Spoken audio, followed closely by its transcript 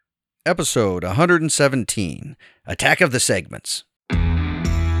episode 117, Attack of the Segments.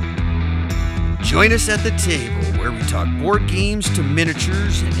 Join us at the table where we talk board games to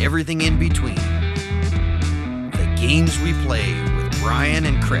miniatures and everything in between. The Games We Play with Brian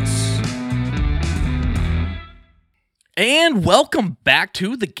and Chris. And welcome back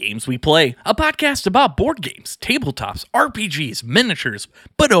to The Games We Play, a podcast about board games, tabletops, RPGs, miniatures,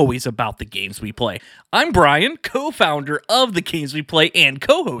 but always about the games we play. I'm Brian, co-founder of The Games We Play and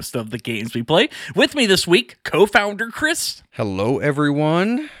co-host of The Games We Play. With me this week, co-founder Chris. Hello,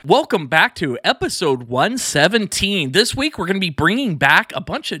 everyone. Welcome back to episode 117. This week, we're going to be bringing back a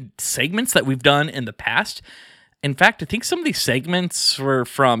bunch of segments that we've done in the past. In fact, I think some of these segments were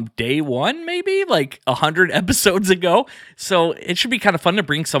from day one, maybe like 100 episodes ago. So it should be kind of fun to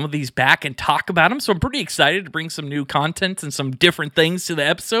bring some of these back and talk about them. So I'm pretty excited to bring some new content and some different things to the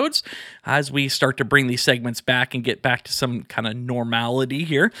episodes as we start to bring these segments back and get back to some kind of normality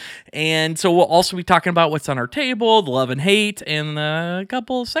here. And so we'll also be talking about what's on our table, the love and hate, and a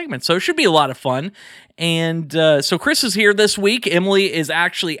couple of segments. So it should be a lot of fun. And so Chris is here this week. Emily is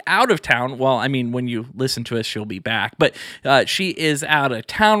actually out of town. Well, I mean, when you listen to us, she'll be back. But she is out of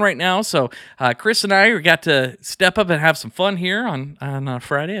town right now. So Chris and I got to step up and have some fun here on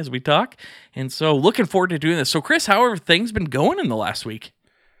Friday as we talk. And so looking forward to doing this. So Chris, how have things been going in the last week?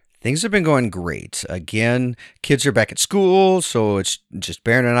 Things have been going great. Again, kids are back at school, so it's just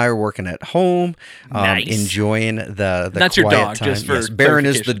Baron and I are working at home, nice. Enjoying the That's quiet your dog, time. Just for yes, Baron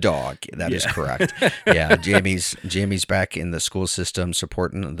is the clarification. dog. That is correct. Yeah, Jamie's back in the school system,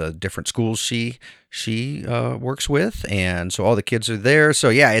 supporting the different schools she works with, and so all the kids are there. So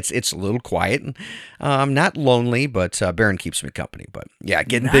yeah, it's a little quiet. Not lonely, but Baron keeps me company. But yeah,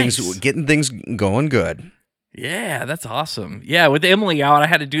 getting things going good. Yeah, that's awesome. Yeah, with Emily out, I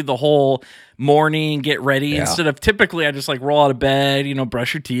had to do the whole morning, get ready. Yeah. Instead of typically, I just like roll out of bed,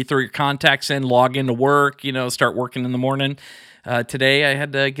 brush your teeth, throw your contacts in, log into work, start working in the morning. Today, I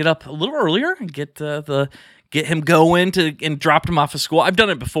had to get up a little earlier and get him going and dropped him off of school. I've done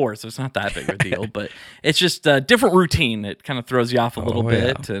it before, so it's not that big of a deal, but it's just a different routine. It kind of throws you off a little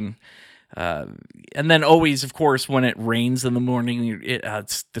bit. And then always, of course, when it rains in the morning,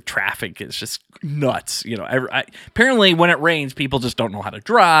 it's the traffic is just nuts. Apparently, when it rains, people just don't know how to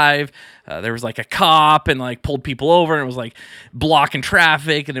drive. There was like a cop and like pulled people over, and it was like blocking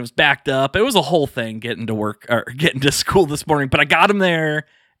traffic, and it was backed up. It was a whole thing getting to work or getting to school this morning. But I got him there.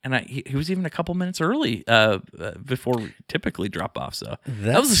 And he was even a couple minutes early before we typically drop off. So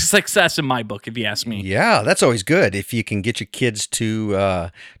that was a success in my book, if you ask me. Yeah, that's always good. If you can get your kids to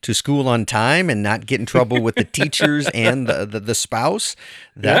school on time and not get in trouble with the teachers and the spouse,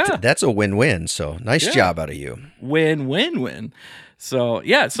 that's a win-win. So nice job out of you. Win. So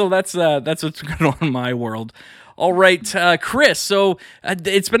yeah, so that's what's going on in my world. All right, Chris. So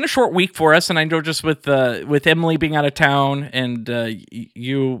it's been a short week for us, and I know just with Emily being out of town, and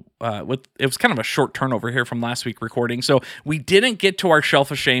it was kind of a short turnover here from last week recording. So we didn't get to our Shelf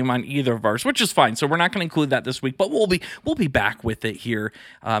of Shame on either of ours, which is fine. So we're not going to include that this week, but we'll be back with it here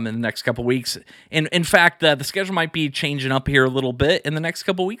in the next couple of weeks. And in fact, the schedule might be changing up here a little bit in the next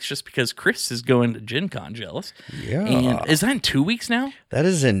couple of weeks, just because Chris is going to Gen Con. Jealous. Yeah. And is that in 2 weeks now? That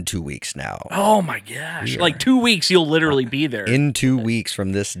is in 2 weeks now. Oh my gosh! Like 2 weeks, you'll literally be there. In 2 weeks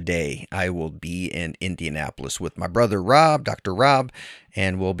from this day, I will be in Indianapolis with my brother Rob, Dr. Rob,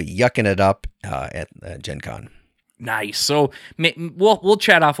 and we'll be yucking it up at Gen Con. Nice. So we'll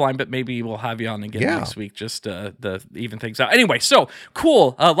chat offline, but maybe we'll have you on again next week just to even things out. Anyway, so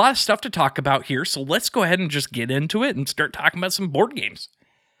cool. A lot of stuff to talk about here. So let's go ahead and just get into it and start talking about some board games.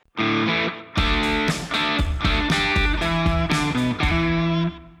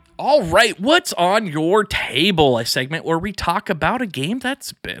 All right, what's on your table? A segment where we talk about a game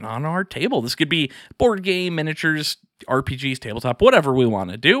that's been on our table. This could be board game, miniatures, RPGs, tabletop, whatever we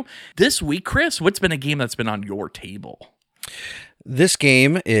want to do. This week, Chris, what's been a game that's been on your table? This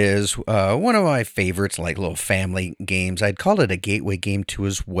game is one of my favorites, like little family games. I'd call it a gateway game too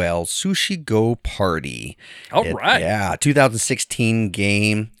as well. Sushi Go Party. All right. Yeah, 2016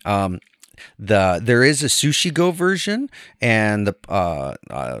 game. There is a Sushi Go version and a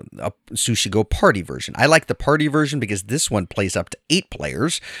Sushi Go Party version. I like the party version because this one plays up to 8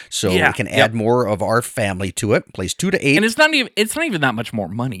 players, so we can add more of our family to it. Plays 2 to 8, and it's not even that much more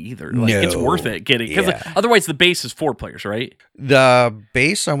money either. Like, it's worth it getting because otherwise the base is 4 players, right? The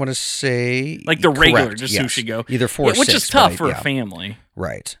base, I want to say, like the regular, just Sushi Go, either 4 or 6, which is tough for a family.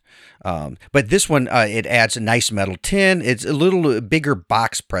 Right. But this one, it adds a nice metal tin. It's a little bigger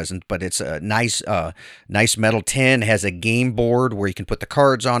box present, but it's a nice metal tin. It has a game board where you can put the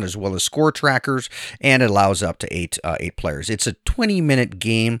cards on, as well as score trackers, and it allows up to eight players. It's a 20-minute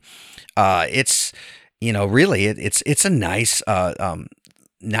game. It's really it's a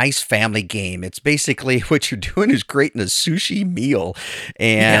nice family game. It's basically what you're doing is creating a sushi meal,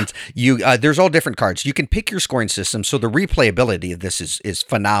 and you there's all different cards. You can pick your scoring system, so the replayability of this is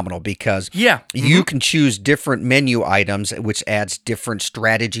phenomenal because you can choose different menu items, which adds different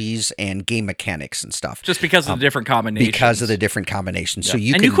strategies and game mechanics and stuff. Just because of the different combinations. Because of the different combinations. Yeah. So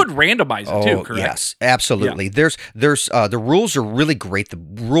you could randomize it too, correct? Yes, absolutely. Yeah. There's the rules are really great. The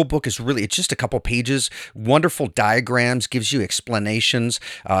rule book is it's just a couple pages, wonderful diagrams, gives you explanations.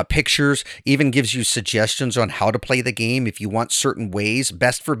 Pictures, even gives you suggestions on how to play the game if you want certain ways,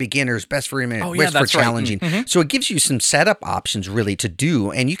 best for beginners, best for best for challenging. Right. Mm-hmm. So it gives you some setup options really to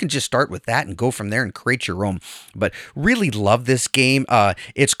do, and you can just start with that and go from there and create your own. But really love this game.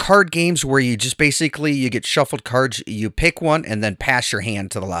 It's card games where you just basically you get shuffled cards, you pick one and then pass your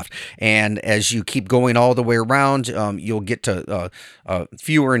hand to the left, and as you keep going all the way around, you'll get to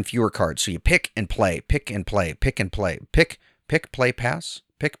fewer and fewer cards. So you pick and play, pick and play, pick and play, pick, play, pass.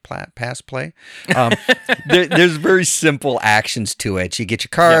 Pick, pass, play. There's very simple actions to it. You get your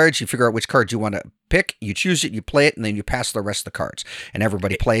cards, you figure out which card you want to pick, you choose it, you play it, and then you pass the rest of the cards, and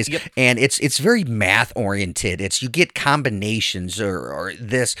everybody plays. Yep. And it's very math oriented. You get combinations or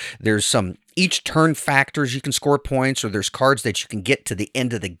this. There's some each turn factors you can score points, or there's cards that you can get to the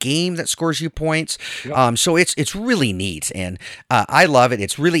end of the game that scores you points. Yep. So it's really neat, and I love it.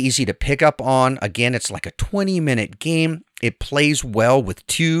 It's really easy to pick up on. Again, it's like a 20-minute game. It plays well with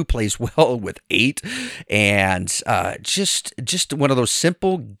 2, plays well with 8, and just one of those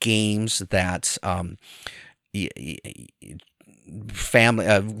simple games that family,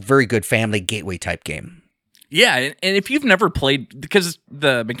 a very good family gateway type game. Yeah, and if you've never played, because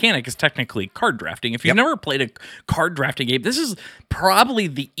the mechanic is technically card drafting, if you've never played a card drafting game, this is probably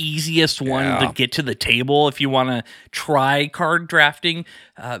the easiest one to get to the table if you want to try card drafting.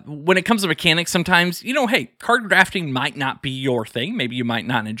 When it comes to mechanics, sometimes, hey, card drafting might not be your thing. Maybe you might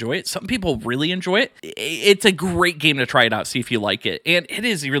not enjoy it. Some people really enjoy it. It's a great game to try it out, see if you like it. And it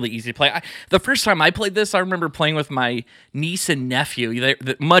is really easy to play. The first time I played this, I remember playing with my niece and nephew.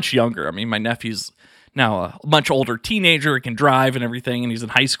 They're much younger. I mean, my nephew's now a much older teenager, can drive and everything, and he's in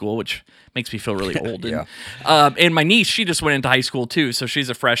high school, which makes me feel really old. And my niece, she just went into high school too, so she's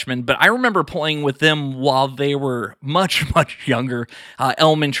a freshman. But I remember playing with them while they were much, much younger,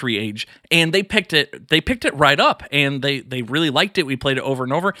 elementary age, and they picked it right up, and they really liked it. We played it over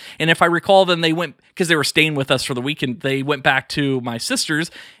and over. And if I recall, then they went, because they were staying with us for the weekend, they went back to my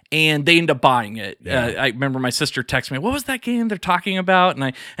sister's, and they ended up buying it. Yeah. I remember my sister texted me, "What was that game they're talking about?"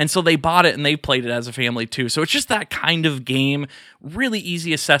 And so they bought it, and they played it as a family too. So it's just that kind of game, really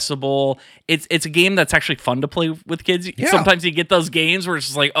easy, accessible. It's a game that's actually fun to play with kids. Yeah. Sometimes you get those games where it's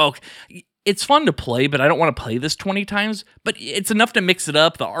just like, oh, it's fun to play, but I don't want to play this 20 times. But it's enough to mix it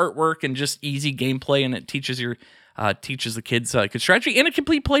up, the artwork and just easy gameplay, and it teaches the kids good strategy, and it can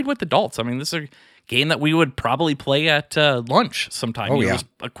be played with adults. I mean, this is a game that we would probably play at lunch sometime. Just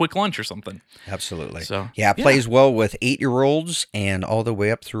a quick lunch or something. Absolutely. So it plays well with 8-year-olds and all the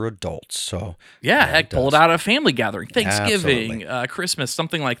way up through adults. So heck, pull it out at a family gathering, Thanksgiving, Christmas,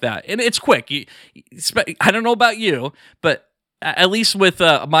 something like that, and it's quick. I don't know about you, but at least with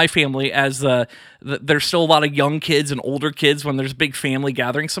my family, as there's still a lot of young kids and older kids, when there's big family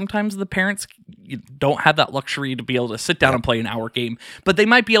gatherings, sometimes the parents don't have that luxury to be able to sit down and play an hour game, but they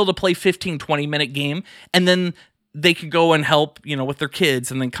might be able to play 15, 20-minute game, and then they could go and help, with their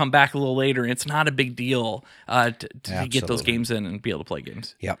kids, and then come back a little later. And it's not a big deal to get those games in and be able to play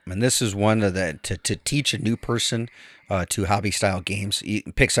games. Yep, and this is one of the to teach a new person to hobby style games.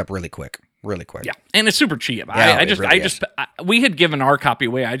 It picks up really quick. Yeah, and it's super cheap. We had given our copy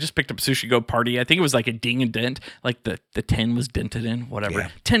away. I just picked up Sushi Go Party. I think it was like a ding and dent, like the 10 was dented in, whatever. Yeah.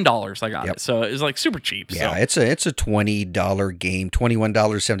 $10 I got it, so it was like super cheap. Yeah, so. it's a $20 game,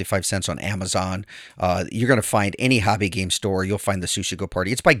 $21.75 on Amazon. You're gonna find any hobby game store. You'll find the Sushi Go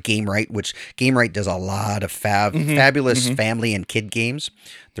Party. It's by Gamewright, which Gamewright does a lot of fabulous family and kid games.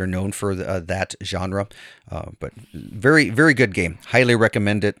 They're known for that genre, but very, very good game. Highly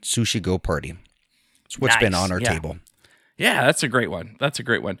recommend it. Sushi Go Party. It's what's been on our table. Yeah, that's a great one.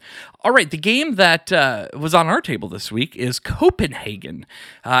 All right, the game that was on our table this week is Copenhagen.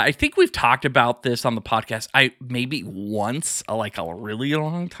 I think we've talked about this on the podcast. Maybe once, like a really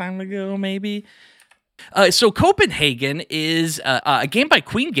long time ago, maybe. So Copenhagen is a game by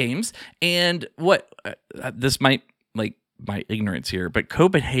Queen Games, and what this might my ignorance here, but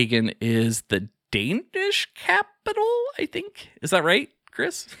Copenhagen is the Danish capital, I think. Is that right,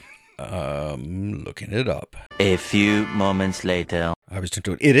 Chris? Looking it up. A few moments later. I was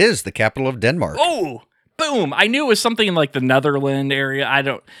into it. It is the capital of Denmark. Oh, boom. I knew it was something in like the Netherlands area.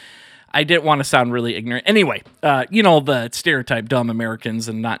 I didn't want to sound really ignorant. Anyway, the stereotype dumb Americans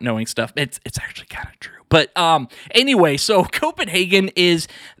and not knowing stuff. It's actually kind of true. But anyway, so Copenhagen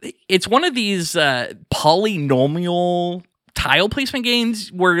it's one of these polynomial tile placement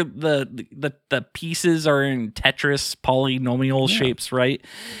games where the pieces are in Tetris polynomial shapes, right?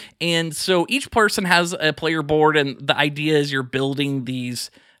 And so each person has a player board, and the idea is you're building these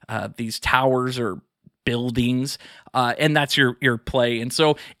towers or buildings, and that's your play. And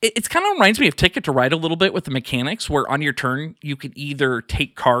so it's kind of reminds me of Ticket to Ride a little bit with the mechanics, where on your turn you could either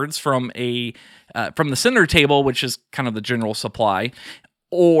take cards from the center table, which is kind of the general supply,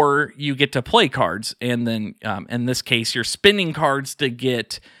 or you get to play cards, and then in this case, you're spinning cards to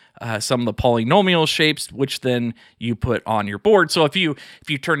get some of the polynomial shapes, which then you put on your board. So if you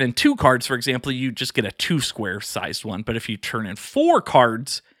turn in 2 cards, for example, you just get a 2 square sized one. But if you turn in 4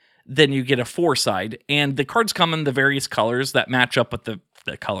 cards, then you get a 4 side, and the cards come in the various colors that match up with the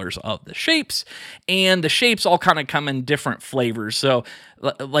colors of the shapes, and the shapes all kind of come in different flavors. So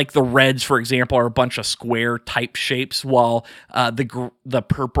like the reds, for example, are a bunch of square type shapes, while the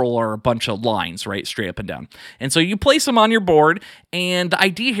purple are a bunch of lines, right, straight up and down. And so you place them on your board, and the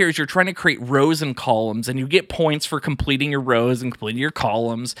idea here is you're trying to create rows and columns, and you get points for completing your rows and completing your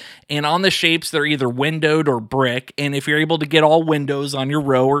columns. And on the shapes, they're either windowed or brick, and if you're able to get all windows on your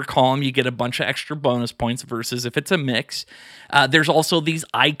row or column, you get a bunch of extra bonus points versus if it's a mix. There's also these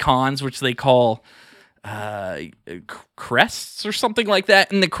icons, which they call crests or something like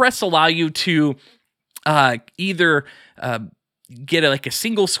that, and the crests allow you to either get a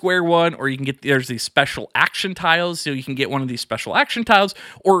single square one, or you can there's these special action tiles, so you can get one of these special action tiles,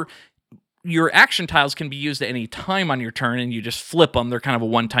 or your action tiles can be used at any time on your turn, and you just flip them. They're kind of a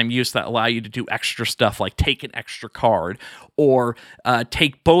one-time use that allow you to do extra stuff, like take an extra card, or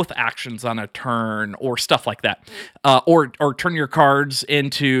take both actions on a turn, or stuff like that, or turn your cards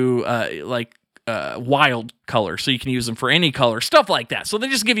into wild color, so you can use them for any color, stuff like that. So they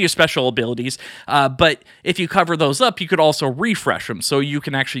just give you special abilities, but if you cover those up, you could also refresh them, so you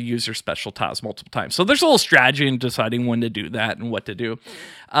can actually use your special tiles multiple times. So there's a little strategy in deciding when to do that and what to do,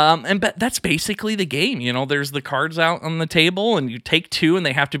 but that's basically the game. There's the cards out on the table, and you take 2, and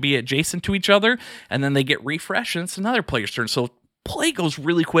they have to be adjacent to each other, and then they get refreshed, and it's another player's turn. So play goes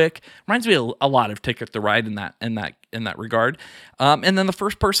really quick. Reminds me a lot of Ticket to Ride in that regard. And then the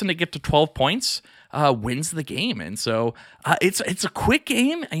first person to get to 12 points wins the game. And so it's a quick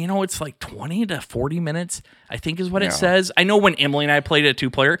game. It's like 20 to 40 minutes, I think is what it says. I know when Emily and I played it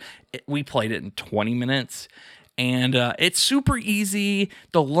 2-player, we played it in 20 minutes. And it's super easy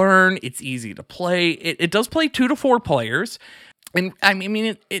to learn. It's easy to play. It does play 2 to 4 players. And I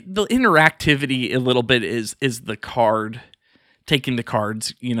mean, the interactivity a little bit is the card. Taking the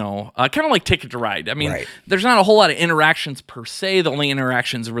cards, kind of like Ticket to Ride. I mean, There's not a whole lot of interactions per se. The only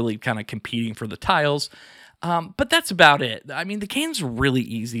interactions are really kind of competing for the tiles. But that's about it. I mean, the game's really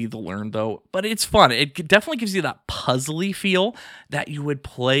easy to learn, though, but it's fun. It definitely gives you that puzzly feel that you would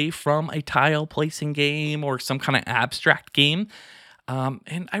play from a tile placing game or some kind of abstract game.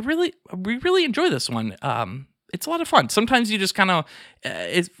 And we really enjoy this one. It's a lot of fun. Sometimes you just kind of,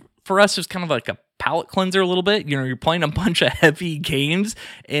 for us, it's kind of like a palate cleanser a little bit. You're playing a bunch of heavy games,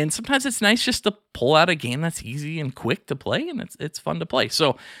 and sometimes it's nice just to pull out a game that's easy and quick to play, and it's fun to play.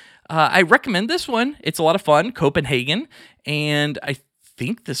 So I recommend this one. It's a lot of fun, Copenhagen, and I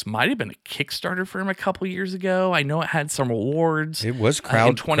think this might have been a Kickstarter for him a couple years ago. I know it had some awards. It was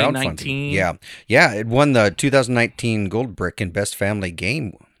in 2019. Yeah, it won the 2019 Gold Brick in Best Family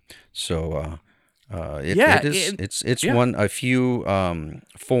Game. So it's won a few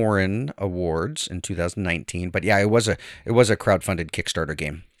foreign awards in 2019, but yeah, it was a crowdfunded Kickstarter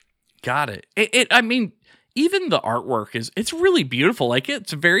game. Got it. I mean, even the artwork it's really beautiful. Like,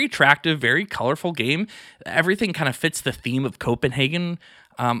 it's a very attractive, very colorful game. Everything kind of fits the theme of Copenhagen.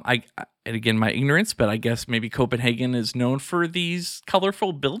 And again, my ignorance, but I guess maybe Copenhagen is known for these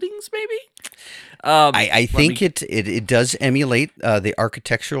colorful buildings, maybe? I think it does emulate the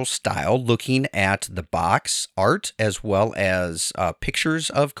architectural style, looking at the box art as well as pictures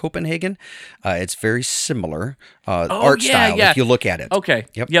of Copenhagen. It's very similar art style if you look at it. Okay.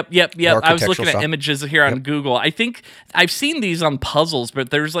 Yep. I was looking at images here on Google. I think I've seen these on puzzles, but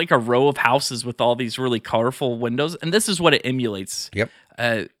there's like a row of houses with all these really colorful windows, and this is what it emulates. Yep.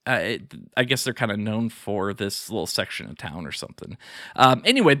 I guess they're kind of known for this little section of town or something.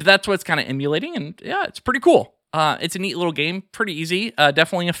 Anyway, but that's what it's kind of emulating, and yeah, it's pretty cool. It's a neat little game, pretty easy.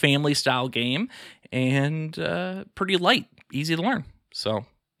 Definitely a family style game, and pretty light, easy to learn. So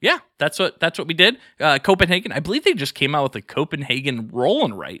yeah, that's what we did. Copenhagen, I believe they just came out with a Copenhagen Roll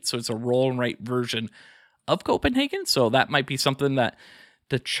and Write, so it's a roll and write version of Copenhagen. So that might be something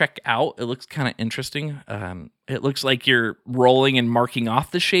to check out. It looks kind of interesting. It looks like you're rolling and marking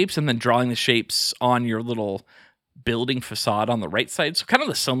off the shapes and then drawing the shapes on your little building facade on the right side. So kind of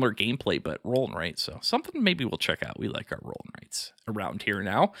the similar gameplay, but roll and write. So something maybe we'll check out. We like our roll and writes around here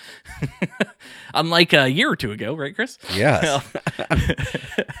now. Unlike a year or two ago, right, Chris? Yes.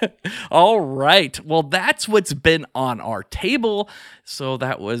 All right. Well, that's what's been on our table. So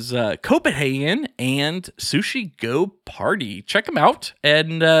that was Copenhagen and Sushi Go Party. Check them out,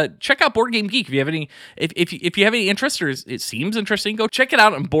 and check out Board Game Geek if you have any. If you have any interest or it seems interesting, go check it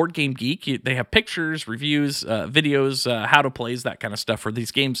out on Board Game Geek. They have pictures, reviews, videos, how to plays, that kind of stuff for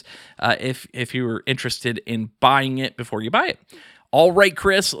these games. If you were interested in buying it before you buy it. All right,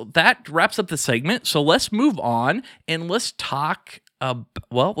 Chris, that wraps up the segment. So let's move on and let's talk.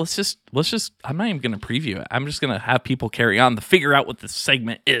 Let's just. I'm not even going to preview it. I'm just going to have people carry on to figure out what this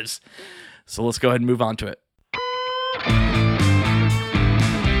segment is. So let's go ahead and move on to it.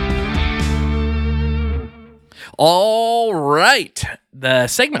 All right. The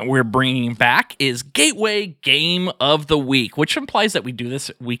segment we're bringing back is Gateway Game of the Week, which implies that we do this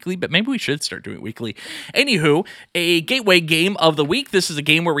weekly, but maybe we should start doing it weekly. Anywho, a Gateway Game of the Week. This is a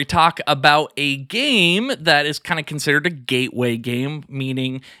game where we talk about a game that is kind of considered a gateway game,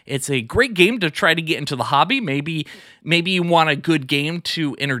 meaning it's a great game to try to get into the hobby. Maybe you want a good game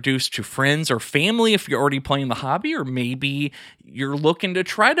to introduce to friends or family if you're already playing the hobby, or maybe you're looking to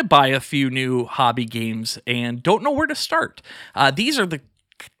try to buy a few new hobby games and don't know where to start. These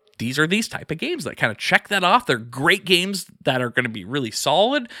are these type of games that kind of check that off. They're great games that are going to be really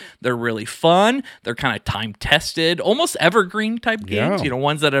solid. They're really fun. They're kind of time tested, almost evergreen type games. Yeah.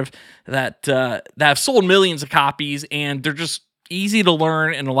 Ones that have sold millions of copies, and they're just easy to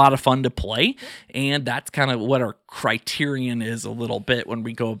learn and a lot of fun to play. And that's kind of what our criterion is a little bit when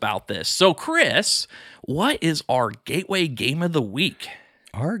we go about this. So, Chris, what is our Gateway Game of the Week?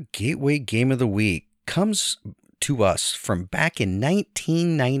 Our Gateway Game of the Week comes to us from back in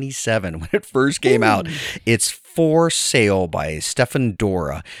 1997 when it first came out. It's For Sale by Stefan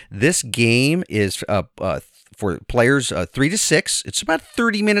Dora. This game is for players 3 to 6. It's about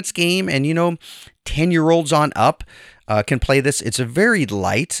 30 minutes game, and 10-year-olds on up can play this. It's a very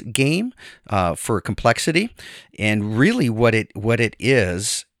light game for complexity, and really what it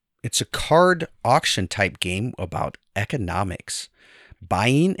is, it's a card auction type game about economics.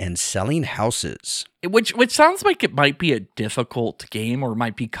 Buying and selling houses. Which sounds like it might be a difficult game or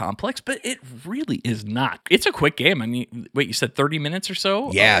might be complex, but it really is not. It's a quick game. I mean, wait, you said 30 minutes or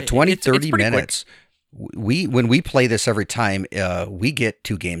so? Yeah, 30 minutes. Quick. When we play this every time, we get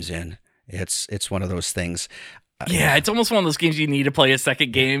 2 games in. It's one of those things. Yeah, it's almost one of those games you need to play a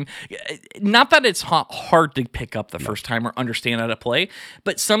second game. Not that it's hard to pick up the first time or understand how to play,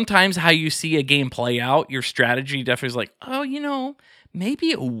 but sometimes how you see a game play out, your strategy definitely is like, oh, maybe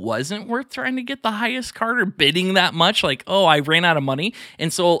it wasn't worth trying to get the highest card or bidding that much. Like, oh, I ran out of money.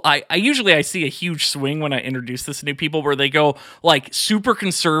 And so I usually see a huge swing when I introduce this to new people where they go like super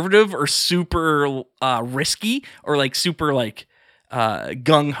conservative or super risky or like super like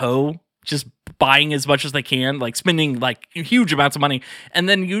gung-ho, just buying as much as they can, like spending like huge amounts of money. And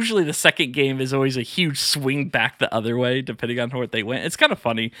then usually the second game is always a huge swing back the other way, depending on what they went. It's kind of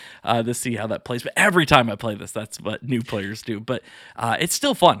funny to see how that plays. But every time I play this, that's what new players do. But it's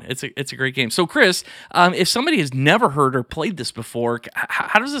still fun. It's a great game. So Chris, if somebody has never heard or played this before,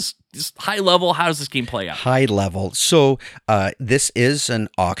 how does this high level, how does this game play out? High level. So this is an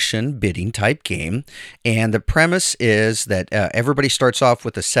auction bidding type game. And the premise is that everybody starts off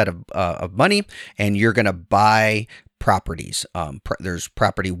with a set of money, and you're going to buy properties. There's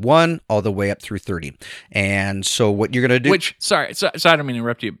property 1 all the way up through 30. And so what you're going to do... Sorry, I don't mean to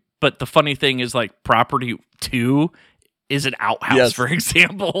interrupt you, but the funny thing is like property 2 is an outhouse, for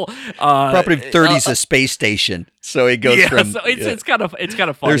example. Property 30 is a space station. So it goes from... So it's kind of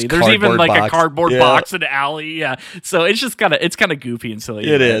funny. There's even like box. A cardboard box in the alley. Yeah. So it's just kind of goofy and silly.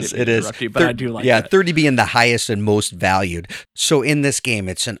 It is. But I do like that. 30 being the highest and most valued. So in this game,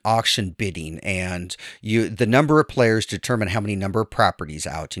 it's an auction bidding, and the number of players determine how many number of properties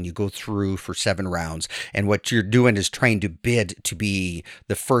out, and you go through for 7 rounds. And what you're doing is trying to bid to be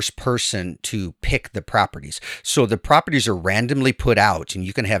the first person to pick the properties. So the properties are randomly put out, and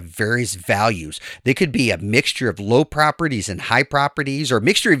you can have various values. They could be a mixture of low properties and high properties, or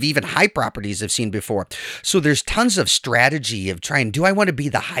mixture of even high properties I've seen before. So there's tons of strategy of trying, do I want to be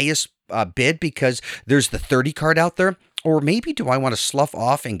the highest bid because there's the 30 card out there? Or maybe do I want to slough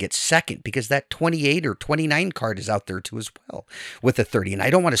off and get second because that 28 or 29 card is out there too as well with the 30. And I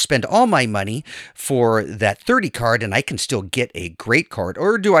don't want to spend all my money for that 30 card and I can still get a great card.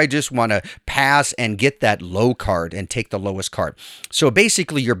 Or do I just want to pass and get that low card and take the lowest card? So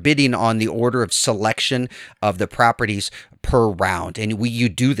basically you're bidding on the order of selection of the properties per round. And you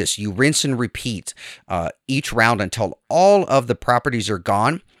do this, you rinse and repeat each round until all of the properties are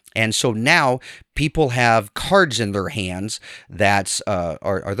gone. And so now people have cards in their hands that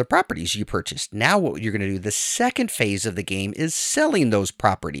are the properties you purchased. Now what you're going to do, the second phase of the game is selling those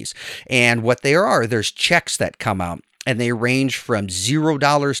properties. And what they are, there's checks that come out. And they range from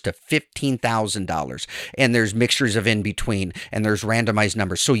 $0 to $15,000. And there's mixtures of in between. And there's randomized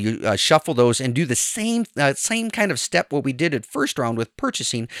numbers. So you shuffle those and do the same kind of step what we did at first round with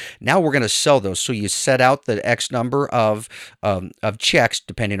purchasing. Now we're going to sell those. So you set out the X number of checks,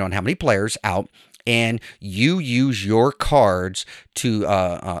 depending on how many players out. And you use your cards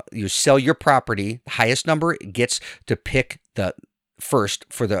to you sell your property. The highest number gets to pick the first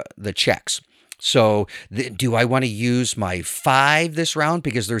for the checks. So do I want to use my 5 this round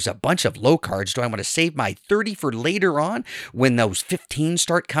because there's a bunch of low cards? Do I want to save my 30 for later on when those 15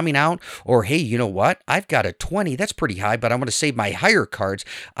 start coming out? Or, hey, you know what? I've got a 20. That's pretty high, but I want to save my higher cards.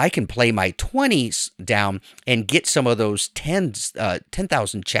 I can play my 20s down and get some of those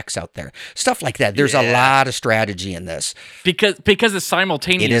 10,000 checks out there. Stuff like that. There's a lot of strategy in this. Because it's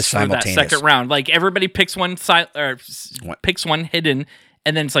simultaneous. It is simultaneous. For that second round. Like everybody picks one side or picks one hidden.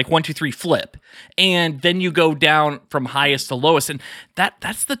 And then it's like 1, 2, 3, flip. And then you go down from highest to lowest. And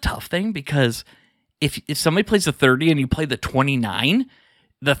that's the tough thing because if somebody plays the 30 and you play the 29,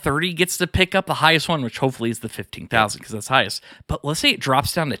 the 30 gets to pick up the highest one, which hopefully is the 15,000 because that's highest. But let's say it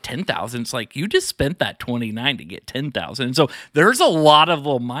drops down to 10,000. It's like you just spent that 29 to get 10,000. And so there's a lot of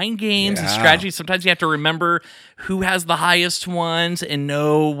little mind games and strategies. Sometimes you have to remember who has the highest ones and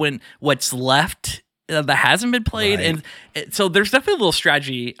know what's left that hasn't been played. Right. And so there's definitely a little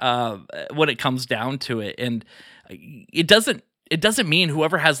strategy when it comes down to it. And it doesn't mean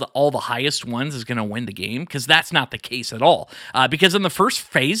whoever has all the highest ones is going to win the game because that's not the case at all. Because in the first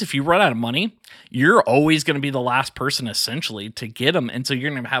phase, if you run out of money, you're always going to be the last person essentially to get them. And so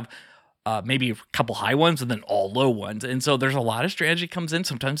you're going to have maybe a couple high ones and then all low ones. And so there's a lot of strategy comes in.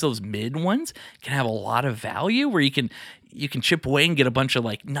 Sometimes those mid ones can have a lot of value where you can chip away and get a bunch of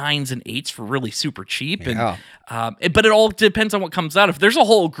like 9s and 8s for really super cheap. Yeah. And but it all depends on what comes out. If there's a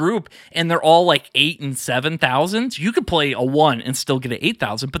whole group and they're all like 8 and 7,000s, you could play a 1 and still get an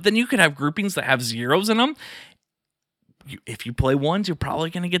 8,000. But then you could have groupings that have zeros in them. If you play 1s, you're probably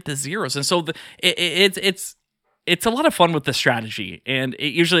going to get the zeros. And so it's a lot of fun with the strategy. And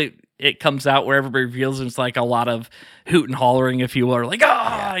it comes out where everybody reveals it's like a lot of hoot and hollering, if you will, or like,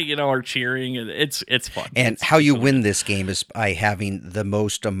 or cheering. And it's fun. And how you win this game is by having the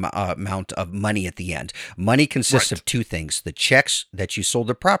most amount of money at the end. Money consists of 2 things: the checks that you sold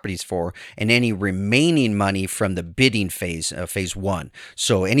the properties for, and any remaining money from the bidding phase, phase 1.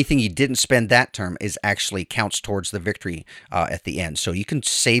 So anything you didn't spend that term actually counts towards the victory at the end. So you can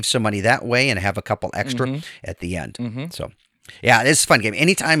save some money that way and have a couple extra at the end. Mm-hmm. So. Yeah, it's a fun game.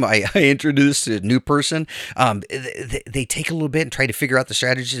 Anytime I introduce a new person, they take a little bit and try to figure out the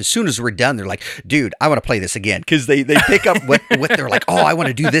strategies. As soon as we're done, they're like, dude, I want to play this again. Because they pick up what they're like, oh, I want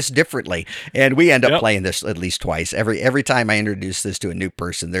to do this differently. And we end up playing this at least twice. Every time I introduce this to a new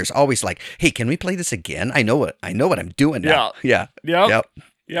person, there's always like, hey, can we play this again? I know what I'm doing now. Yeah. Yep.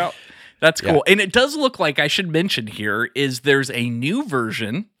 That's cool. Yeah. And it does look like, I should mention here, is there's a new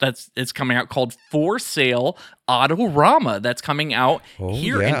version it's coming out called For Sale Autorama that's coming out in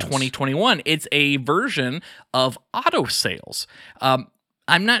 2021. It's a version of auto sales. I'm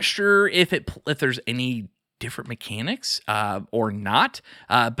not sure if there's any different mechanics or not,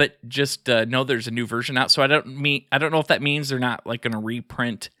 but just know there's a new version out. So I don't know if that means they're not like going to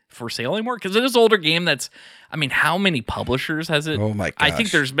reprint For Sale anymore, because it is an older game. How many publishers has it? Oh my gosh. I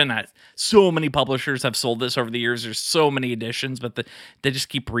think there's been so many publishers have sold this over the years. There's so many editions, but they just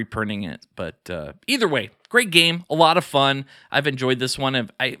keep reprinting it. But either way, great game, a lot of fun. I've enjoyed this one.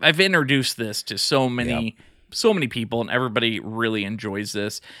 I've introduced this to so many people, and everybody really enjoys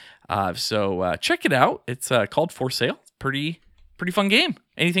this. So check it out. It's called For Sale. Pretty fun game.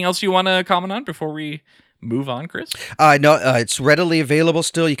 Anything else you want to comment on before we move on, Chris? No, it's readily available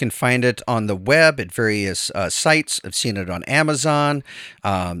still. You can find it on the web at various sites. I've seen it on Amazon,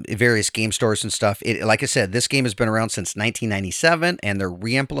 various game stores and stuff. Like I said, this game has been around since 1997, and they're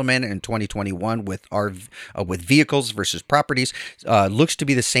re-implemented in 2021 with with vehicles versus properties. Looks to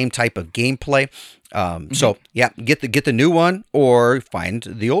be the same type of gameplay. So yeah, get the new one or find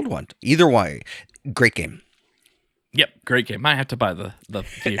the old one. Either way, great game. Yep, great game. Might have to buy the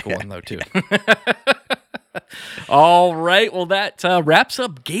vehicle one though too. All right, well that wraps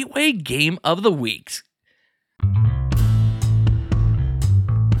up Gateway Game of the Week.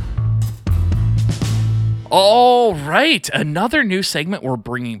 All right, another new segment we're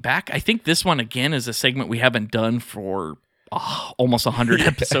bringing back. I think this one again is a segment we haven't done for almost 100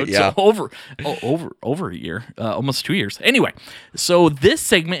 episodes. Yeah. So over a year, almost 2 years. Anyway, so this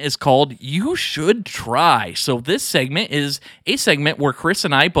segment is called You Should Try. So this segment is a segment where Chris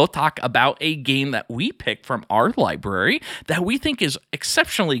and I both talk about a game that we picked from our library that we think is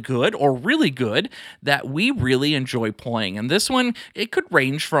exceptionally good or really good that we really enjoy playing. And this one, it could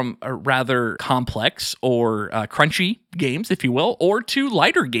range from a rather complex or crunchy games, if you will, or to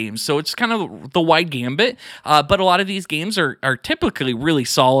lighter games. So it's kind of the wide gambit. But a lot of these games are typically really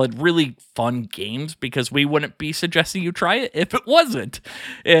solid, really fun games because we wouldn't be suggesting you try it if it wasn't.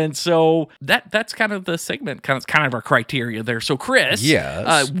 And so that's kind of the segment, kind of our criteria there. So Chris,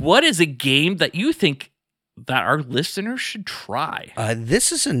 yes. What is a game that you think that our listeners should try?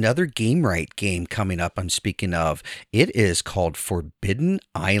 This is another Game Right game coming up. I'm speaking of. It is called Forbidden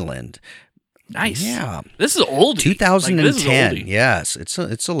Island. Nice. Yeah. This is old. 2010. Yes. It's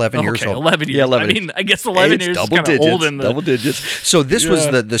 11 years old. 11 years. Yeah, 11. I mean, I guess 11 It's years is double kind of digits, old in the... double digits. So this was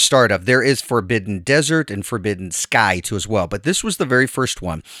the start of. There is Forbidden Desert and Forbidden Sky too as well, but this was the very first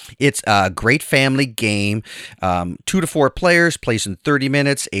one. It's a great family game. 2 to 4 players, plays in 30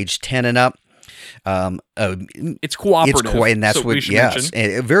 minutes, age 10 and up. It's cooperative. And that's so what, yes,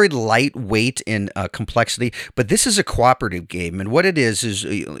 and very lightweight in complexity. But this is a cooperative game, and what it is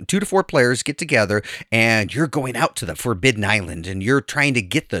 2 to 4 players get together, and you're going out to the Forbidden Island, and you're trying to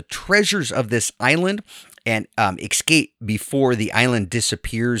get the treasures of this island and escape before the island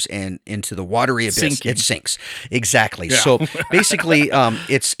disappears and into the watery abyss. Sinking. It sinks. Exactly. Yeah. So basically,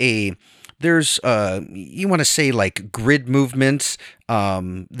 there's you want to say like grid movements.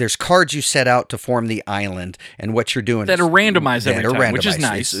 There's cards you set out to form the island, and what you're doing that are randomized every time, which is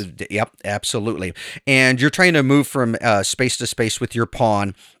nice. Yep, absolutely. And you're trying to move from space to space with your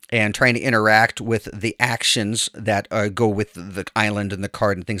pawn and trying to interact with the actions that go with the island and the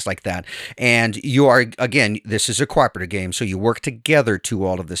card and things like that. And you are, again, this is a cooperative game, so you work together to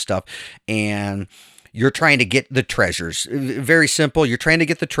all of this stuff, and you're trying to get the treasures. Very simple. You're trying to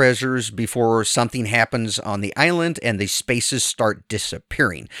get the treasures before something happens on the island and the spaces start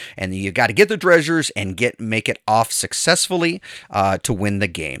disappearing. And you got to get the treasures and make it off successfully to win the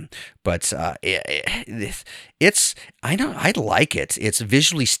game. But I like it. It's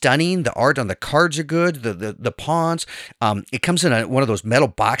visually stunning. The art on the cards are good. The pawns. It comes in one of those metal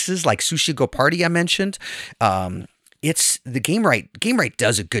boxes like Sushi Go Party I mentioned. It's the Game Right. Game Right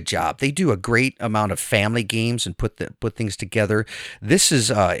does a good job. They do a great amount of family games and put things together. This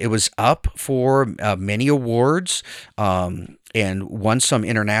is it was up for many awards and won some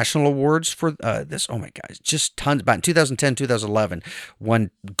international awards for this. Oh my gosh, just tons. About in 2010, 2011,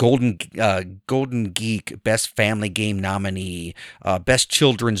 won Golden Geek Best Family Game nominee, Best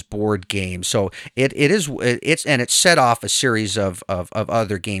Children's Board Game. So it's set off a series of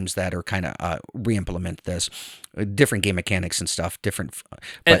other games that are kind of re-implement this. Different game mechanics and stuff,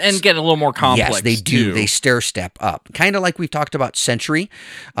 and get a little more complex. Yes, they do. Too. They stair step up, kind of like we've talked about Century,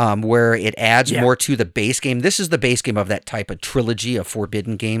 where it adds more to the base game. This is the base game of that type of trilogy of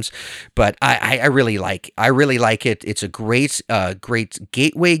Forbidden games, but I really like it. It's a great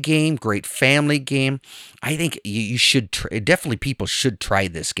gateway game, great family game. I think you should definitely people should try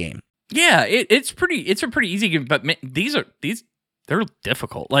this game. Yeah, it's a pretty easy game, but they're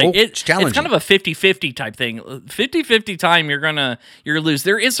difficult. Like it's challenging. It's kind of a 50-50 type thing. 50-50 time you're gonna lose.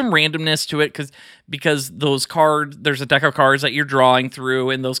 There is some randomness to it because those cards, there's a deck of cards that you're drawing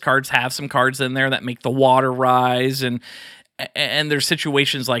through, and those cards have some cards in there that make the water rise, and there's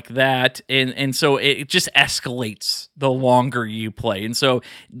situations like that, and so it just escalates the longer you play, and so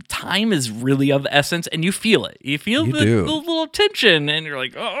time is really of the essence, and you feel it. You feel the little tension, and you're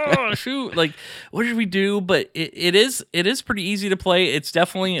like, oh shoot, like what should we do? But it is pretty easy to play. It's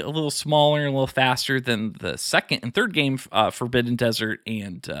definitely a little smaller and a little faster than the second and third game, Forbidden Desert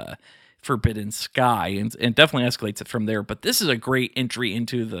and Forbidden Sky, and definitely escalates it from there. But this is a great entry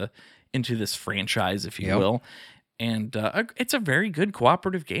into this franchise, if you will. and it's a very good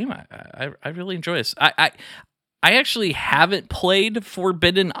cooperative game. I really enjoy this. I actually haven't played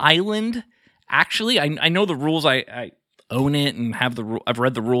Forbidden Island. Actually, I know the rules. I own it and I've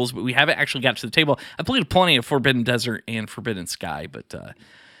read the rules, but we haven't actually got to the table. I played plenty of Forbidden Desert and Forbidden Sky, but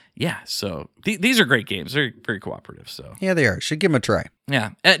yeah. So these are great games. They're very cooperative. So Yeah, they are. Should give them a try.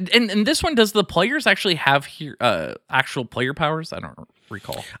 yeah, and this one, does the players actually have here actual player powers? I don't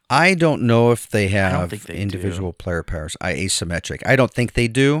recall. I don't know if they have think they individual player powers. Asymmetric. I don't think they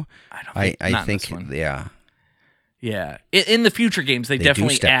do. I think this one. yeah. Yeah, in the future games, they do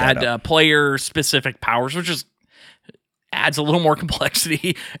definitely step that add player-specific powers, which is adds a little more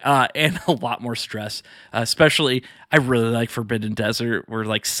complexity and a lot more stress. Especially, I really like Forbidden Desert, where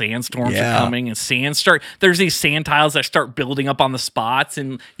like sandstorms are coming and there's these sand tiles that start building up on the spots,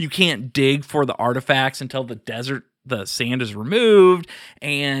 and you can't dig for the artifacts until the sand is removed,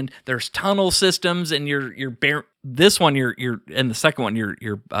 and there's tunnel systems, and you're and the second one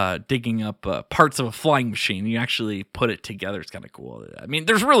you're digging up parts of a flying machine. You actually put it together. It's kind of cool. I mean,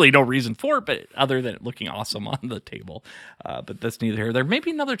 there's really no reason for it, but other than it looking awesome on the table. But that's neither here nor there. Maybe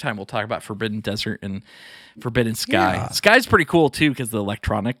another time we'll talk about Forbidden Desert and Forbidden Sky. Yeah. Sky's pretty cool too, because the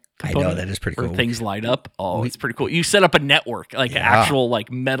electronic component, I know, that is pretty where cool. things light up. Oh, it's pretty cool. You set up a network, like an actual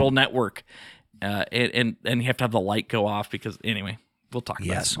like metal network. And you have to have the light go off because anyway, we'll talk about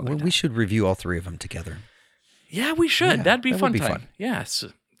it. Yes, we should review all three of them together. Yeah, we should. Yeah, That'd be that fun would be time. fun. Yes.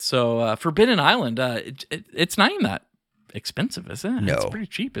 So Forbidden Island, it's not even that expensive, is it? No. It's pretty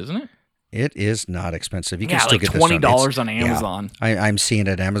cheap, isn't it? It is not expensive. You can Yeah, still like get this $20 on yeah. Amazon. I'm seeing it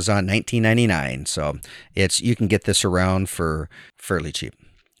at Amazon, $19.99. So you can get this around for fairly cheap.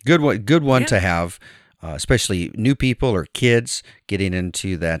 Good one to have. Especially new people or kids getting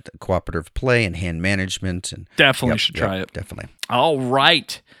into that cooperative play and hand management. And Definitely should try it. Definitely. All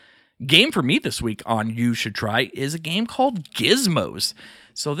right. Game for me this week on You Should Try is a game called Gizmos.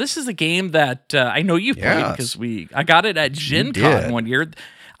 So this is a game that I know you've played because I got it at Gen Con one year.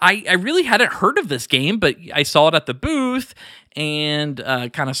 I really hadn't heard of this game, but I saw it at the booth and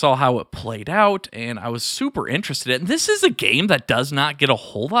kind of saw how it played out, and I was super interested in it. This is a game that does not get a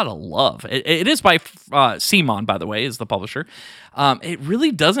whole lot of love. It is by Simon, by the way, is the publisher. It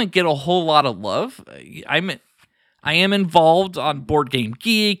really doesn't get a whole lot of love. I am involved on Board Game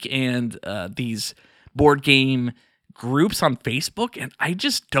Geek and these board game groups on Facebook, and I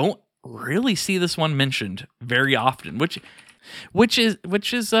just don't really see this one mentioned very often, which is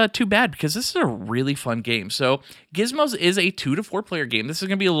too bad, because this is a really fun game. So Gizmos is a 2 to 4 player game. This is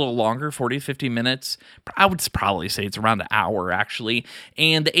going to be a little longer, 40 to 50 minutes. I would probably say it's around an hour, actually.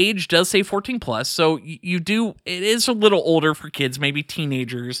 And the age does say 14 plus. So it is a little older for kids, maybe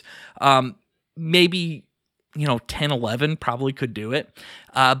teenagers, maybe 10, 11 probably could do it.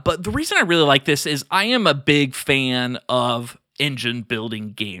 But the reason I really like this is I am a big fan of engine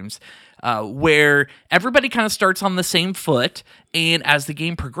building games. Where everybody kind of starts on the same foot, and as the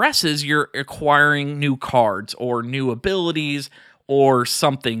game progresses, you're acquiring new cards or new abilities or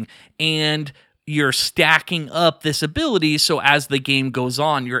something, and you're stacking up this ability, so as the game goes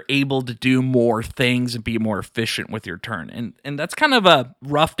on, you're able to do more things and be more efficient with your turn. And that's kind of a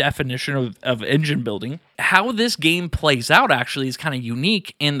rough definition of engine building. How this game plays out actually is kind of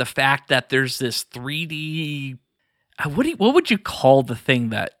unique in the fact that there's this 3D... What would you call the thing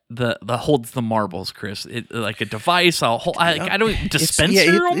that the holds the marbles, Chris? Like a device,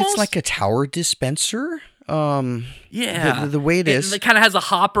 dispenser almost? It's like a tower dispenser. Yeah. The way it is. It kind of has a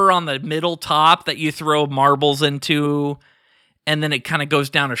hopper on the middle top that you throw marbles into, and then it kind of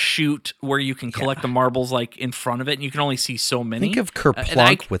goes down a chute where you can collect the marbles like in front of it, and you can only see so many. Think of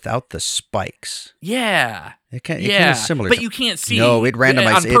Kerplunk without the spikes. Yeah. It kind of similar. But you can't see. No, it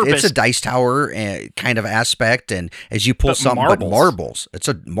randomizes. It's It's a dice tower kind of aspect, and as you pull but marbles. It's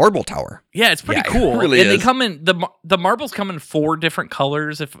a marble tower. Yeah, it's pretty cool. It really and is. They come in the marbles come in 4 different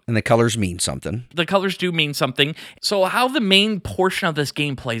colors. And the colors mean something. The colors do mean something. So how the main portion of this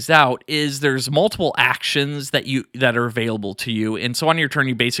game plays out is there's multiple actions that are available to you. And so on your turn,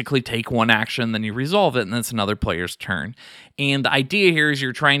 you basically take one action, then you resolve it, and then it's another player's turn. And the idea here is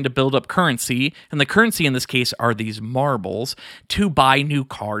you're trying to build up currency, and the currency in this case are these marbles to buy new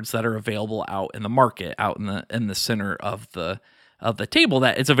cards that are available out in the market, out in the center of the table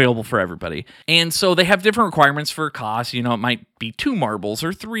that is available for everybody. And so they have different requirements for cost. It might be 2 marbles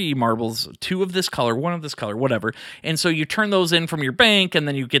or 3 marbles, 2 of this color, 1 of this color, whatever. And so you turn those in from your bank, and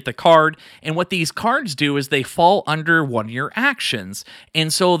then you get the card. And what these cards do is they fall under one of your actions.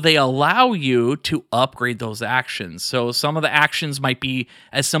 And so they allow you to upgrade those actions. So some of the actions might be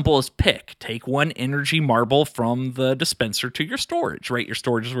as simple as take 1 energy marble from the dispenser to your storage, right? Your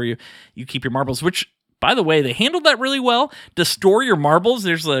storage is where you keep your marbles, which by the way, they handled that really well. To store your marbles,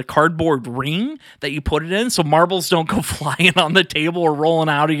 there's a cardboard ring that you put it in so marbles don't go flying on the table or rolling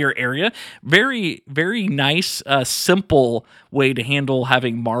out of your area. Very, very nice, simple way to handle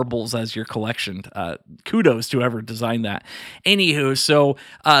having marbles as your collection. Kudos to whoever designed that. Anywho, so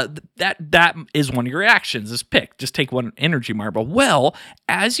that is one of your actions is pick. Just take one energy marble. Well,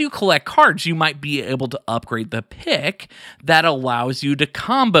 as you collect cards, you might be able to upgrade the pick that allows you to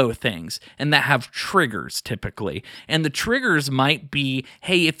combo things and that have triggers typically. And the triggers might be,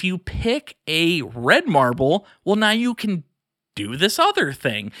 hey, if you pick a red marble, well, now you can do this other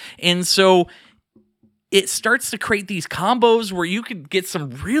thing. And so it starts to create these combos where you could get some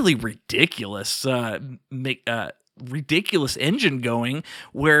really ridiculous ridiculous engine going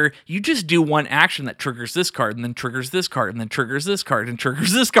where you just do one action that triggers this card and then triggers this card and then triggers this card and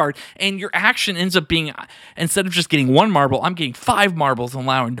triggers this card, and your action ends up being, instead of just getting one marble, I'm getting 5 marbles and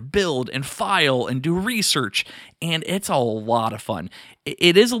allowing to build and file and do research, and it's a lot of fun.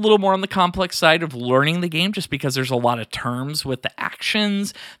 It is a little more on the complex side of learning the game just because there's a lot of terms with the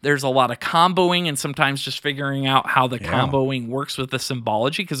actions. There's a lot of comboing and sometimes just figuring out how the comboing works with the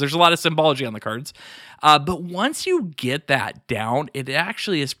symbology because there's a lot of symbology on the cards. But once you get that down, it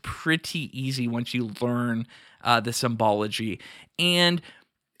actually is pretty easy once you learn the symbology. And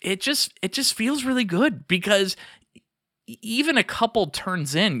it just feels really good because even a couple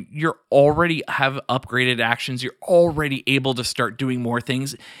turns in, you're already have upgraded actions. You're already able to start doing more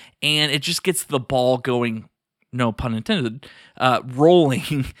things. And it just gets the ball going, no pun intended,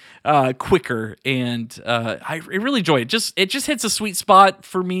 rolling quicker. And I really enjoy it. It just hits a sweet spot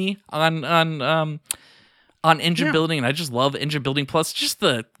for me on engine building, and I just love engine building. Plus, just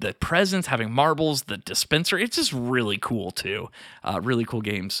the presence, having marbles, the dispenser. It's just really cool too. Really cool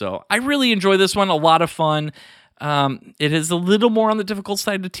game. So I really enjoy this one. A lot of fun. It is a little more on the difficult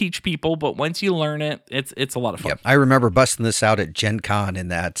side to teach people, but once you learn it, it's a lot of fun. Yep. I remember busting this out at Gen Con in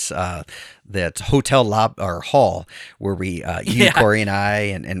that hotel or hall where we you, Corey, and I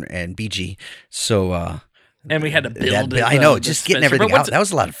and BG. So and we had to build it. I know, just getting everything out. That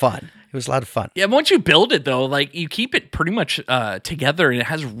was a lot of fun. It was a lot of fun. Yeah, once you build it, though, like you keep it pretty much together, and it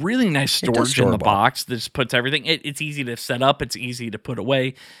has really nice storage in the box that just puts everything. It's easy to set up. It's easy to put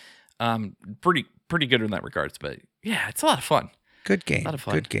away. Pretty good in that regards. But yeah, it's a lot of fun. Good game. A lot of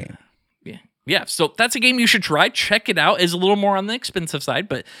fun. Good game. Yeah, so that's a game you should try. Check it out. It's a little more on the expensive side,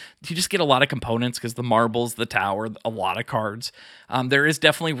 but you just get a lot of components because the marbles, the tower, a lot of cards. There is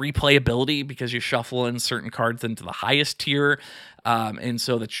definitely replayability because you shuffle in certain cards into the highest tier, and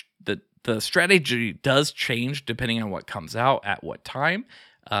so the strategy does change depending on what comes out at what time.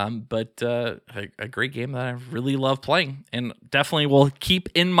 But a great game that I really love playing, and definitely will keep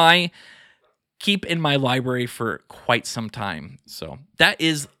in my library for quite some time. So that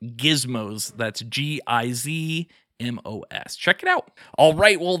is Gizmos. That's Gizmos. Check it out. All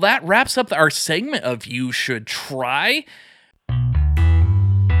right. Well, that wraps up our segment of You Should Try.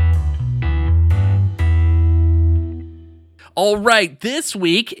 All right, this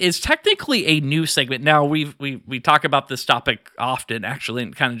week is technically a new segment. Now, we talk about this topic often, actually,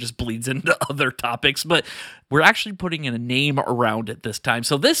 and it kind of just bleeds into other topics, but we're actually putting in a name around it this time.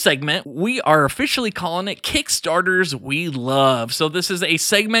 So this segment, we are officially calling it Kickstarters We Love. So this is a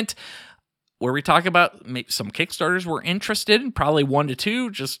segment where we talk about some Kickstarters we're interested in, probably 1 to 2,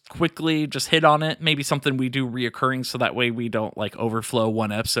 just quickly just hit on it. Maybe something we do reoccurring so that way we don't like overflow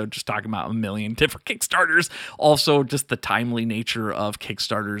one episode just talking about a million different Kickstarters. Also, just the timely nature of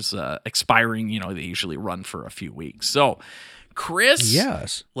Kickstarters expiring, they usually run for a few weeks. So, Chris,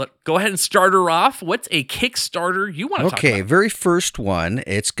 yes, go ahead and start her off. What's a Kickstarter you want to talk about? Okay, very first one,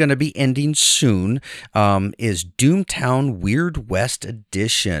 it's going to be ending soon, is Doomtown Weird West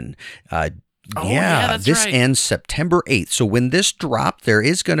Edition. This ends September 8th. So when this drops,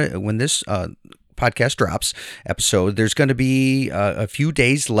 when this podcast drops episode, there's going to be a few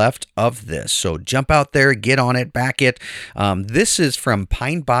days left of this. So jump out there, get on it, back it. This is from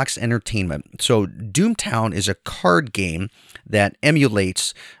Pine Box Entertainment. So Doomtown is a card game that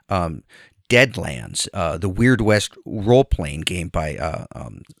emulates Deadlands, the Weird West role-playing game by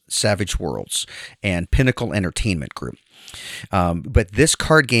Savage Worlds and Pinnacle Entertainment Group. But this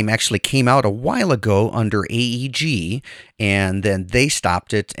card game actually came out a while ago under AEG, and then they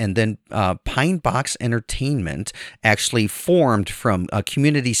stopped it. And then Pine Box Entertainment actually formed from a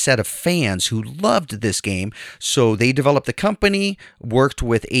community set of fans who loved this game. So they developed the company, worked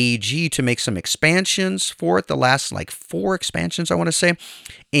with AEG to make some expansions for it, the last 4 expansions, I want to say.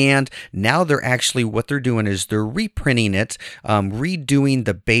 And now what they're doing is they're reprinting it, redoing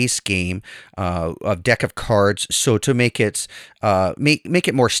the base game of deck of cards, so to make make it make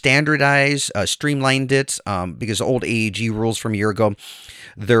it more standardized, streamlined it, because the old AEG rules from a year ago,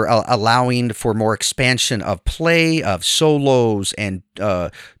 they're allowing for more expansion of play, of solos, and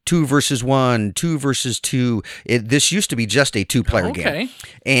 2 versus 1, 2 versus 2. This used to be just a 2-player game,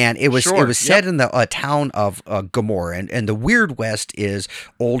 and it was set in the town of Gomorrah, and the Weird West is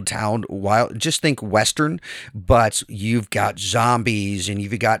Old Town. Wild, just think Western, but you've got zombies, and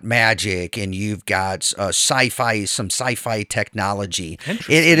you've got magic, and you've got sci-fi, some sci-fi technology.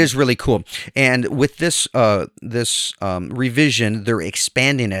 It is really cool, and with this revision, they're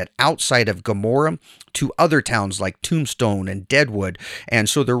expanding it outside of Gomorrah to other towns like Tombstone and Deadwood. And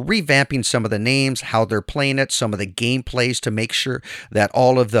so they're revamping some of the names, how they're playing it, some of the gameplays to make sure that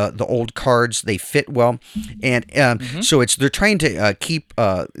all of the old cards, they fit well. And so they're trying to keep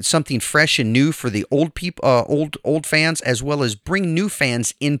something fresh and new for the old people, old fans, as well as bring new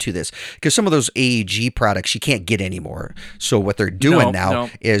fans into this, because some of those AEG products you can't get anymore. So what they're doing now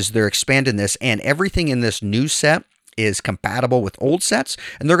is they're expanding this, and everything in this new set is compatible with old sets,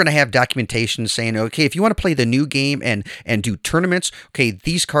 and they're going to have documentation saying, okay, if you want to play the new game and do tournaments, okay,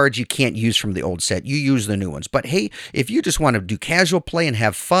 these cards you can't use from the old set, you use the new ones. But hey, if you just want to do casual play and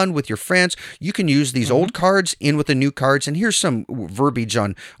have fun with your friends, you can use these old cards in with the new cards, and here's some verbiage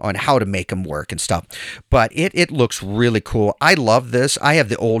on how to make them work and stuff. But it looks really cool. I love this. I have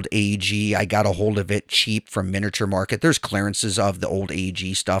the old AEG. I got a hold of it cheap from Miniature Market. There's clearances of the old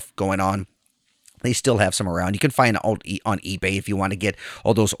AEG stuff going on. They still have some around. You can find on eBay if you want to get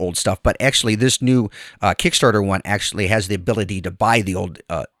all those old stuff. But actually, this new Kickstarter one actually has the ability to buy the old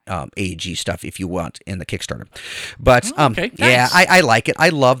AEG stuff if you want in the Kickstarter. But nice. Yeah, I like it. I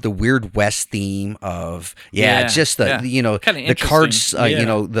love the Weird West theme of just the the cards,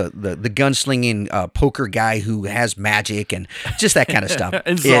 the gunslinging poker guy who has magic and just that kind of stuff.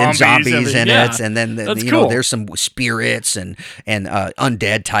 and zombies in it, and then cool. there's some spirits and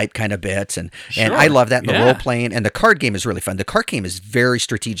undead type kind of bits, and I love that. And the role playing and the card game is really fun. The card game is very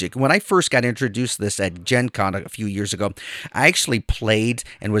strategic. When I first got introduced to this at Gen Con a few years ago, I actually played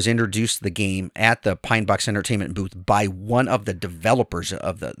and was introduced to the game at the Pine Box Entertainment booth by one of the developers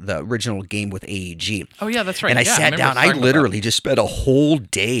of the original game with AEG. Oh yeah, that's right. And I sat down. I literally just spent a whole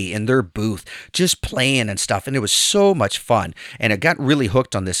day in their booth just playing and stuff, and it was so much fun. And it got really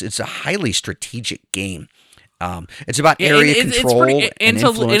hooked on this. It's a highly strategic game. It's about area control and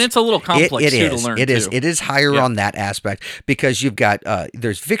influence. And it's a little complex to learn. It is higher on that aspect, because you've got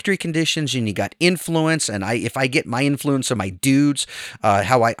there's victory conditions, and you got influence. And if I get my influence of my dudes,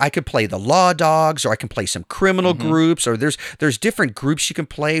 how I could play the law dogs, or I can play some criminal groups, or there's different groups you can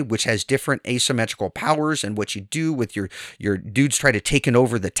play, which has different asymmetrical powers. And what you do with your dudes try to take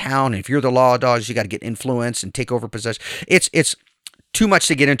over the town. And if you're the law dogs, you got to get influence and take over possession. It's too much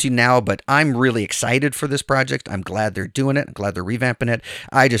to get into now, but I'm really excited for this project. I'm glad they're doing it. I'm glad they're revamping it.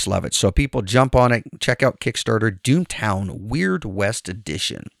 I just love it. So people jump on it. Check out Kickstarter, Doomtown Weird West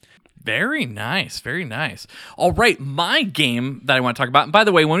Edition. Very nice. Very nice. All right. My game that I want to talk about, and by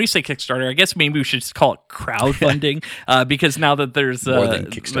the way, when we say Kickstarter, I guess maybe we should just call it crowdfunding, because now that there's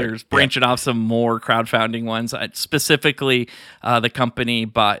branching off some more crowdfunding ones, specifically the company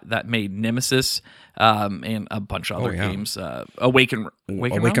that made Nemesis, and a bunch of other games. Awaken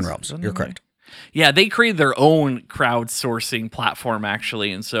Realms. You're correct. Yeah, they created their own crowdsourcing platform,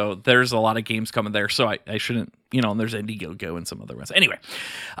 actually, and so there's a lot of games coming there, so I shouldn't, and there's Indiegogo and some other ones. Anyway,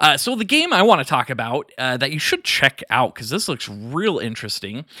 so the game I want to talk about that you should check out, because this looks real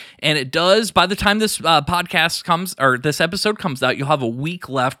interesting, and it does, by the time this podcast comes, or this episode comes out, you'll have a week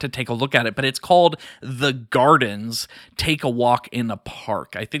left to take a look at it, but it's called The Gardens, Take a Walk in a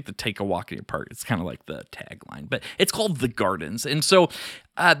Park. I think the Take a Walk in a Park, it's kind of like the tagline, but it's called The Gardens, and so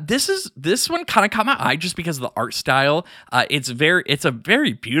this one kind of caught my eye just because of the art style. It's a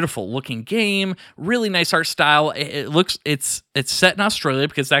very beautiful looking game, really nice art style. It's set in Australia,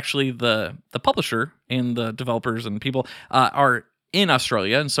 because actually the publisher and the developers and people are in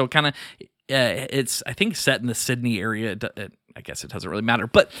Australia, and so kind of it's, I think, set in the Sydney area. I guess it doesn't really matter,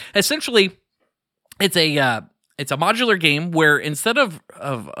 but essentially it's a modular game where instead of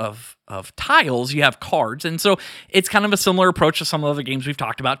tiles, you have cards. And so it's kind of a similar approach to some of the other games we've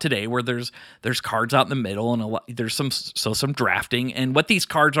talked about today, where there's cards out in the middle, and there's some drafting. And what these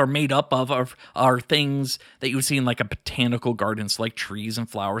cards are made up of are things that you would see in like a botanical garden, so like trees and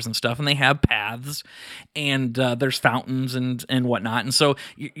flowers and stuff. And they have paths, and there's fountains and whatnot. And so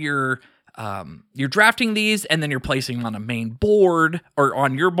you're you're drafting these, and then you're placing them on a main board or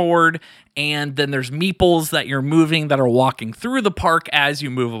on your board, and then there's meeples that you're moving that are walking through the park as you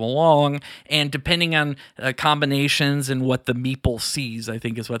move them along, and depending on combinations and what the meeple sees, I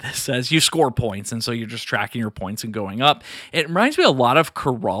think is what this says, you score points, and so you're just tracking your points and going up. It reminds me a lot of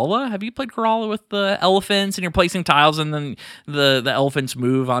Corolla. Have you played Corolla with the elephants, and you're placing tiles, and then the elephants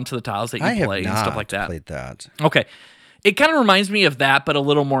move onto the tiles that you play and stuff like that? I have not played that. Okay. It kind of reminds me of that, but a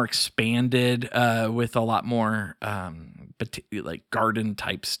little more expanded with a lot more like garden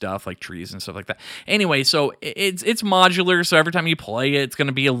type stuff, like trees and stuff like that. Anyway, so it's modular, so every time you play it, it's going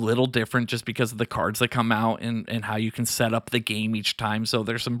to be a little different just because of the cards that come out and how you can set up the game each time. So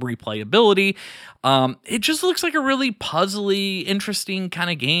there's some replayability. It just looks like a really puzzly, interesting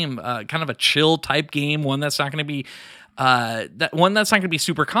kind of game, kind of a chill type game, one that's not going to be that's not going to be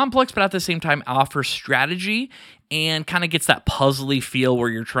super complex, but at the same time offers strategy and kind of gets that puzzly feel where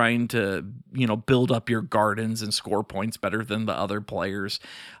you're trying to, build up your gardens and score points better than the other players.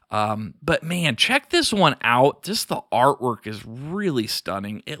 But man, check this one out. Just the artwork is really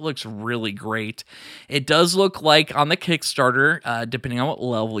stunning. It looks really great. It does look like on the Kickstarter, depending on what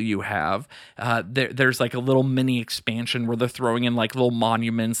level you have, there's like a little mini expansion where they're throwing in like little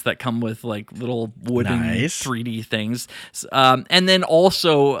monuments that come with like little wooden 3D things. And then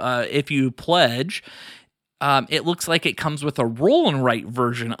also, if you pledge, it looks like it comes with a roll and write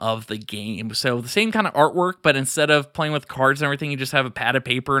version of the game. So the same kind of artwork, but instead of playing with cards and everything, you just have a pad of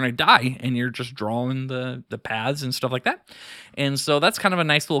paper and a die, and you're just drawing the paths and stuff like that. And so that's kind of a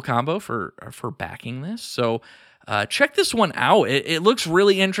nice little combo for backing this. So check this one out. It looks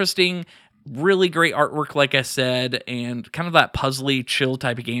really interesting. Really great artwork, like I said, and kind of that puzzly, chill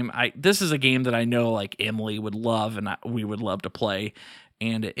type of game. This is a game that I know like Emily would love, and we would love to play.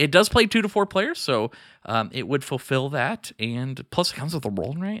 And it does play 2 to 4 players, so it would fulfill that. And plus, it comes with a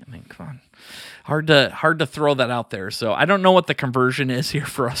roll and write. I mean, come on, hard to throw that out there. So I don't know what the conversion is here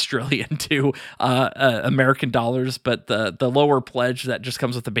for Australian to American dollars, but the lower pledge that just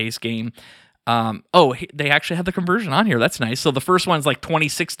comes with the base game. They actually have the conversion on here. That's nice. So the first one's like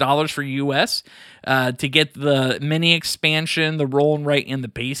 $26 for US. To get the mini expansion, the roll and write, and the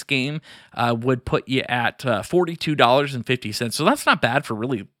base game would put you at $42.50. So that's not bad for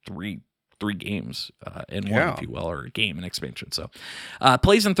really three games in one, if you will, or a game and expansion. So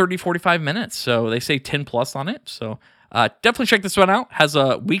plays in 30-45 minutes. So they say 10 plus on it. So definitely check this one out. Has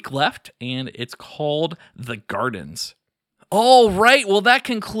a week left, and it's called The Gardens. All right, well, that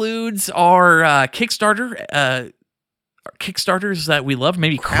concludes our Kickstarters that we love,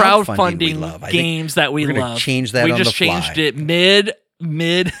 maybe crowdfunding games that we love. Change that. We just changed it mid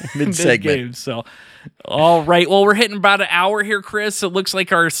segment. Game. So, all right, well, we're hitting about an hour here, Chris. It looks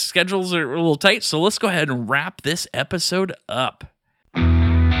like our schedules are a little tight, so let's go ahead and wrap this episode up.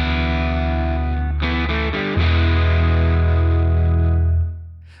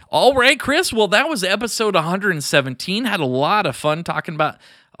 All right, Chris. Well, that was episode 117. Had a lot of fun talking about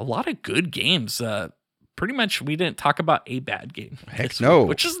a lot of good games. Pretty much, we didn't talk about a bad game. Heck no.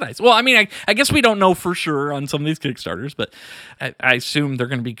 Which is nice. Well, I mean, I guess we don't know for sure on some of these Kickstarters, but I assume they're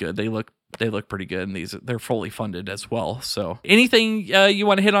going to be good. They look pretty good, and they're fully funded as well. So, anything you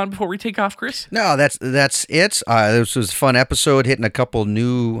want to hit on before we take off, Chris? No, that's it. This was a fun episode, hitting a couple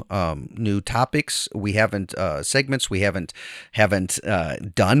new topics. We haven't segments we haven't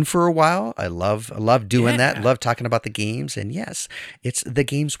done for a while. I love doing that. Love talking about the games, and yes, it's the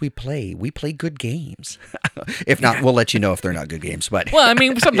games we play. We play good games. If not, we'll let you know if they're not good games. But well, I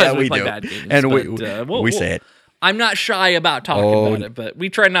mean, sometimes we play bad games, and but, we say it. I'm not shy about talking about it, but we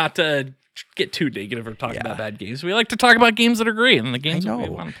try not to get too negative or talk about bad games. We like to talk about games that are great and the games that we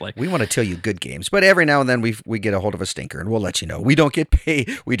want to play. We want to tell you good games, but every now and then we get a hold of a stinker, and we'll let you know. We don't get paid.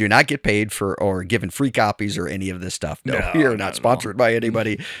 We do not get paid for or given free copies or any of this stuff. No, we are not sponsored by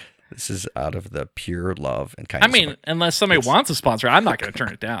anybody. This is out of the pure love and kindness. I mean, unless somebody wants a sponsor, I'm not going to turn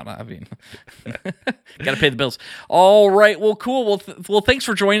it down. I mean, got to pay the bills. All right. Well, cool. Well, thanks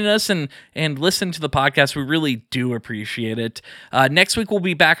for joining us and listening to the podcast. We really do appreciate it. Next week, we'll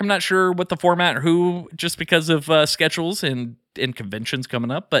be back. I'm not sure what the format or who, just because of schedules and conventions coming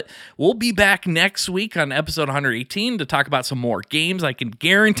up, but we'll be back next week on episode 118 to talk about some more games. I can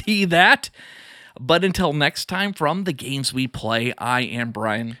guarantee that. But until next time, from the games we play, I am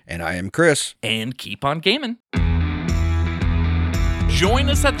Brian. And I am Chris. And keep on gaming. Join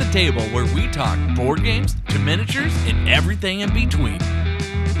us at the table where we talk board games to miniatures and everything in between.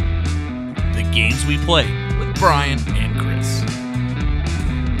 The games we play with Brian and Chris.